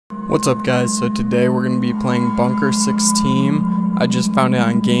What's up, guys? So today we're going to be playing Bunker 16. I just found it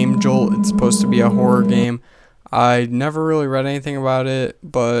on Game Jolt. It's supposed to be a horror game. I never really read anything about it,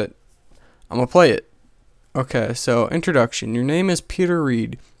 but I'm going to play it. Okay, so introduction. Your name is Peter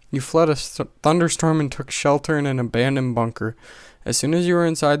Reed. You fled a thunderstorm and took shelter in an abandoned bunker. As soon as you were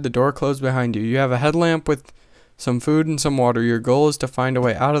inside, the door closed behind you. You have a headlamp with some food and some water. Your goal is to find a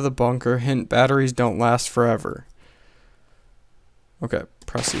way out of the bunker. Hint, batteries don't last forever. Okay,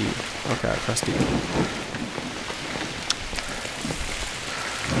 press E. Okay, I pressed E.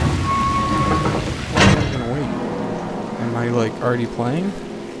 I'm gonna wait. Am I like already playing?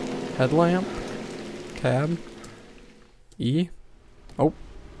 Headlamp? Tab? E? Oh,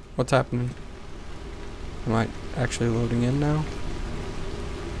 what's happening? Am I actually loading in now?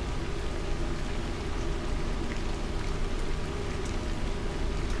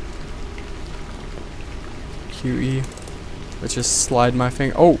 QE. Let's just slide my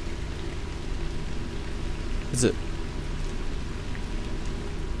finger. Oh! Is it?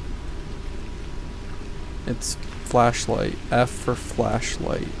 It's flashlight. F for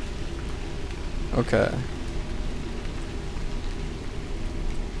flashlight. Okay.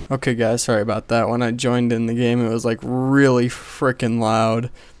 Okay, guys, sorry about that. When I joined in the game, it was like really freaking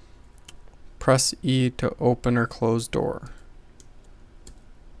loud. Press E to open or close door.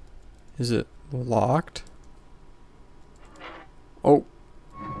 Is it locked? Oh.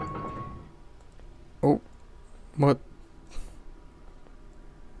 Oh. What?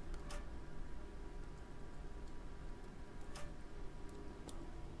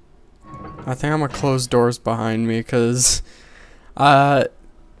 I think I'm gonna close doors behind me because I've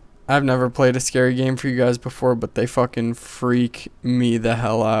never played a scary game for you guys before, but they fucking freak me the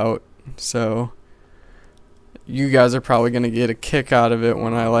hell out. So you guys are probably gonna get a kick out of it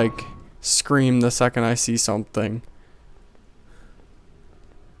when I like scream the second I see something.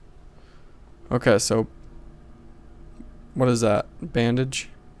 Okay, so what is that? Bandage?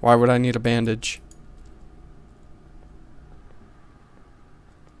 Why would I need a bandage?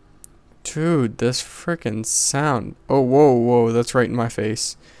 Dude, this frickin' sound. Oh, whoa, whoa, that's right in my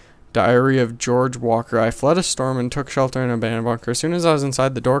face. Diary of George Walker. I fled a storm and took shelter in an abandoned bunker. As soon as I was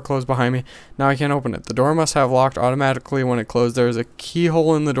inside, the door closed behind me. Now I can't open it. The door must have locked automatically when it closed. There is a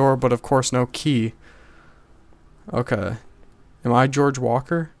keyhole in the door, but of course no key. Okay. Am I George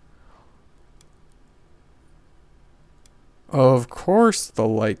Walker? Of course the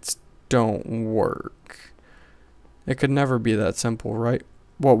lights don't work. It could never be that simple, right?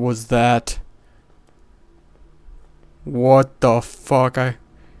 What was that? What the fuck? I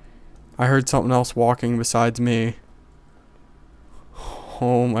heard something else walking besides me.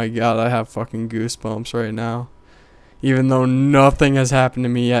 Oh my god, I have fucking goosebumps right now. Even though nothing has happened to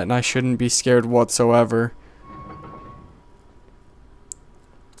me yet and I shouldn't be scared whatsoever.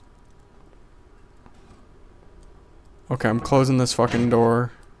 Okay, I'm closing this fucking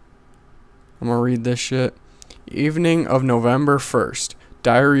door. I'm gonna read this shit. Evening of November 1st.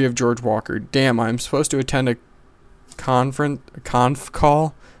 Diary of George Walker. Damn, I'm supposed to attend a conf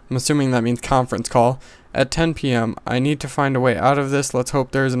call. I'm assuming that means conference call. At 10 p.m. I need to find a way out of this. Let's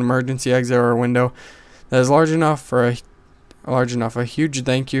hope there's an emergency exit or a window that is large enough for a huge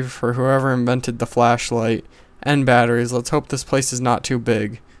thank you for whoever invented the flashlight and batteries. Let's hope this place is not too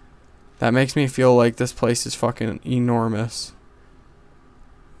big. That makes me feel like this place is fucking enormous.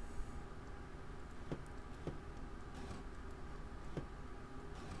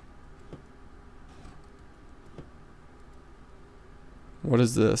 What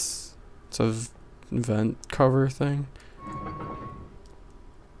is this? It's a vent cover thing.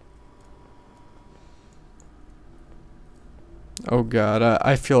 Oh god,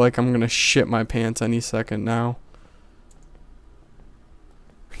 I feel like I'm gonna shit my pants any second now.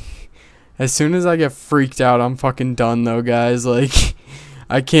 As soon as I get freaked out, I'm fucking done though, guys. Like,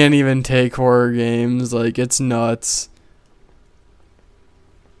 I can't even take horror games. Like, it's nuts.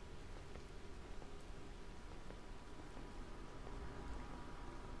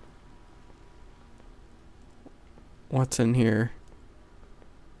 What's in here?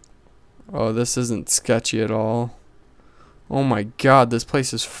 Oh, this isn't sketchy at all. Oh my god, this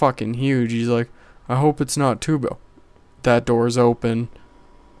place is fucking huge. He's like, I hope it's not too big. That door's open.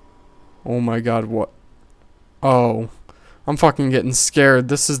 Oh my god, what? Oh, I'm fucking getting scared.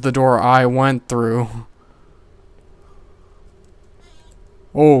 This is the door I went through.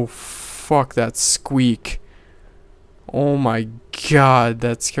 Oh, fuck that squeak. Oh my god,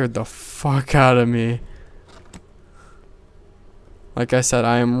 that scared the fuck out of me. Like I said,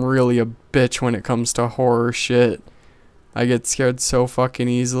 I am really a bitch when it comes to horror shit. I get scared so fucking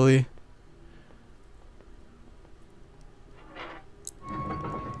easily.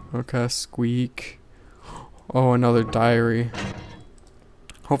 Okay, squeak. Oh, another diary.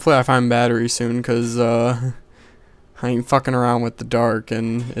 Hopefully I find batteries soon, because I ain't fucking around with the dark,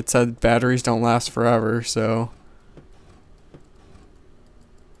 and it said batteries don't last forever, so.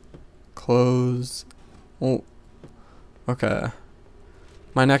 Close. Oh. Okay.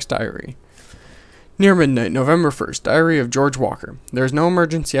 My next diary. Near midnight, November 1st. Diary of George Walker. There's no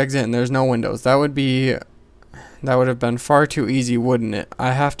emergency exit and there's no windows. That would have been far too easy, wouldn't it?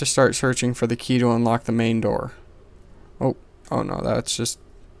 I have to start searching for the key to unlock the main door. Oh no, that's just...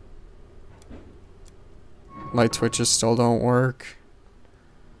 Light switches still don't work.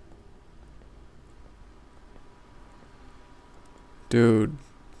 Dude.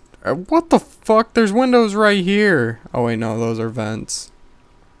 What the fuck? There's windows right here. Oh wait, no, those are vents.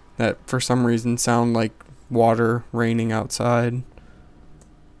 That for some reason sound like water raining outside.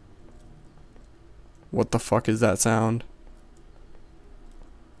 What the fuck is that sound?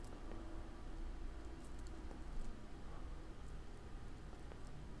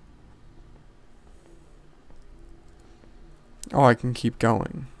 Oh, I can keep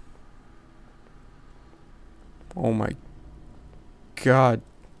going. Oh my god.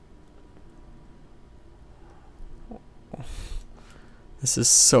 This is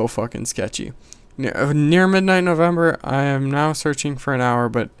so fucking sketchy. Near midnight November, I am now searching for an hour,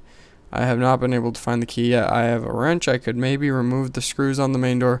 but I have not been able to find the key yet. I have a wrench. I could maybe remove the screws on the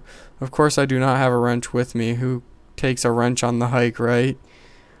main door. Of course, I do not have a wrench with me. Who takes a wrench on the hike, right?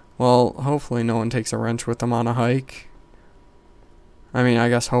 Well, hopefully no one takes a wrench with them on a hike. I mean, I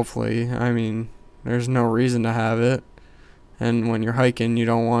guess hopefully. I mean, there's no reason to have it. And when you're hiking, you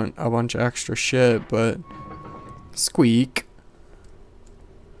don't want a bunch of extra shit, but... Squeak.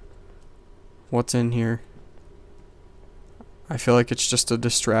 What's in here? I feel like it's just a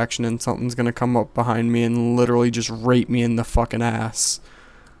distraction and something's gonna come up behind me and literally just rape me in the fucking ass.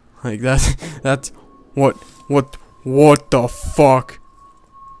 Like that's what the fuck?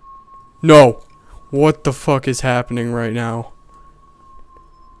 No. What the fuck is happening right now?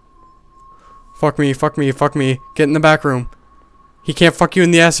 Fuck me, fuck me, fuck me. Get in the back room. He can't fuck you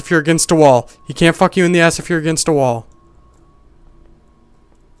in the ass if you're against a wall. He can't fuck you in the ass if you're against a wall.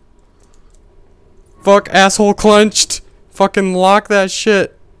 Fuck, asshole clenched. Fucking lock that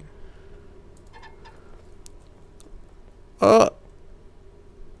shit. I'm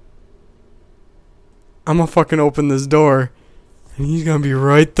gonna fucking open this door. And he's gonna be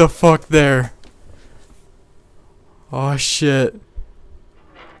right the fuck there. Oh shit.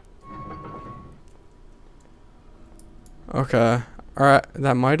 Okay. Alright,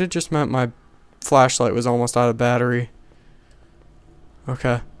 that might have just meant my flashlight was almost out of battery.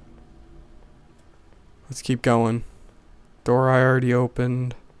 Okay. Let's keep going. Door I already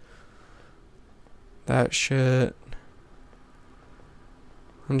opened. That shit.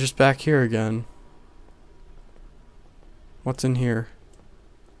 I'm just back here again. What's in here?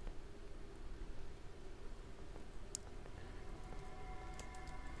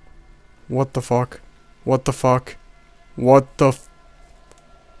 What the fuck? What the fuck? What the f-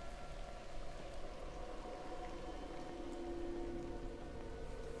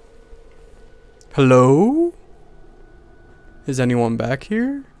 Hello? Is anyone back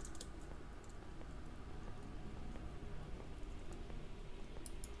here?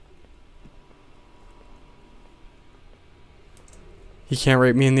 He can't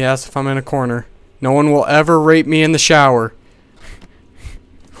rape me in the ass if I'm in a corner. No one will ever rape me in the shower.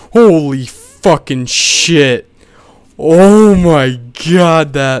 Holy fucking shit. Oh my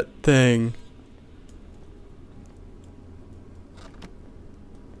god, that thing.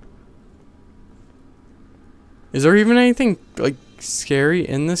 Is there even anything, like, scary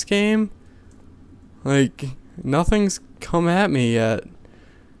in this game? Like, nothing's come at me yet.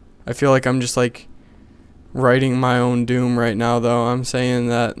 I feel like I'm just, like, writing my own doom right now, though. I'm saying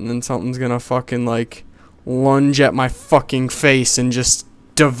that, and then something's gonna fucking, like, lunge at my fucking face and just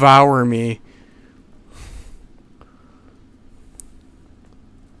devour me.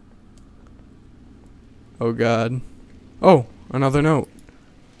 Oh, God. Oh, another note.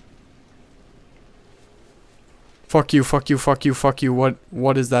 Fuck you, fuck you, fuck you, fuck you.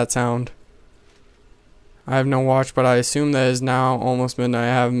 What is that sound? I have no watch, but I assume that it is now almost midnight.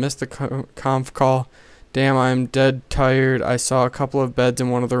 I have missed the conf call. Damn, I am dead tired. I saw a couple of beds in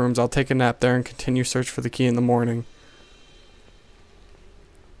one of the rooms. I'll take a nap there and continue search for the key in the morning.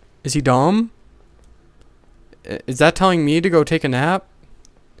 Is he dumb? Is that telling me to go take a nap?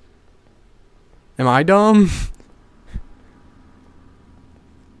 Am I dumb?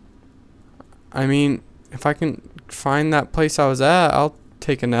 I mean, if I can find that place I was at, I'll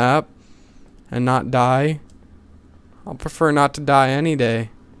take a nap and not die. I'll prefer not to die any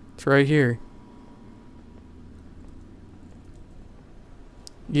day. It's right here.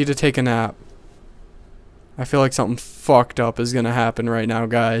 You need to take a nap. I feel like something fucked up is gonna happen right now,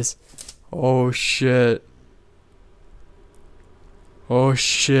 guys. Oh shit. Oh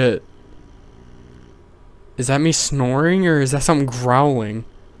shit. Is that me snoring or is that something growling?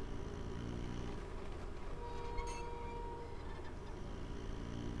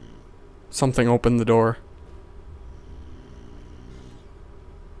 Something opened the door.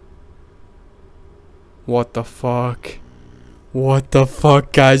 What the fuck? What the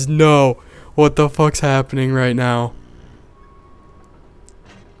fuck, guys? No! What the fuck's happening right now?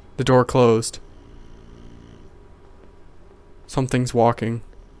 The door closed. Something's walking.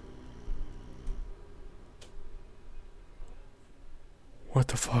 What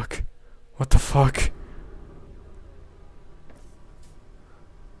the fuck? What the fuck?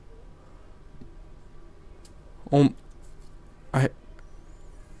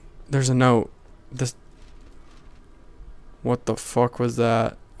 There's a note. What the fuck was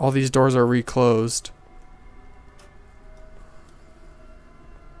that? All these doors are reclosed.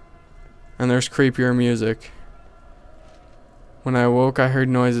 And there's creepier music. When I awoke, I heard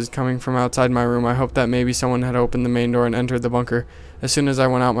noises coming from outside my room. I hoped that maybe someone had opened the main door and entered the bunker. As soon as I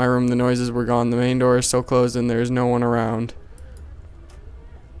went out my room, the noises were gone. The main door is still closed and there is no one around.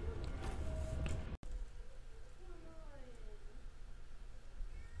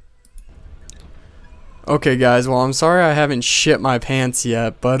 Okay guys, well I'm sorry I haven't shit my pants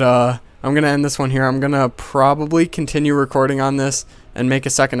yet, but I'm gonna end this one here. I'm gonna probably continue recording on this and make a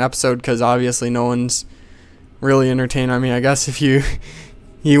second episode because obviously no one's really entertained. I mean, I guess if you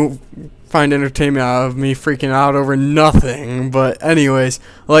find entertainment out of me freaking out over nothing, but anyways,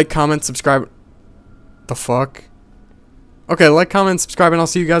 like, comment, subscribe. The fuck? Okay, like, comment, subscribe, and I'll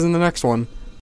see you guys in the next one.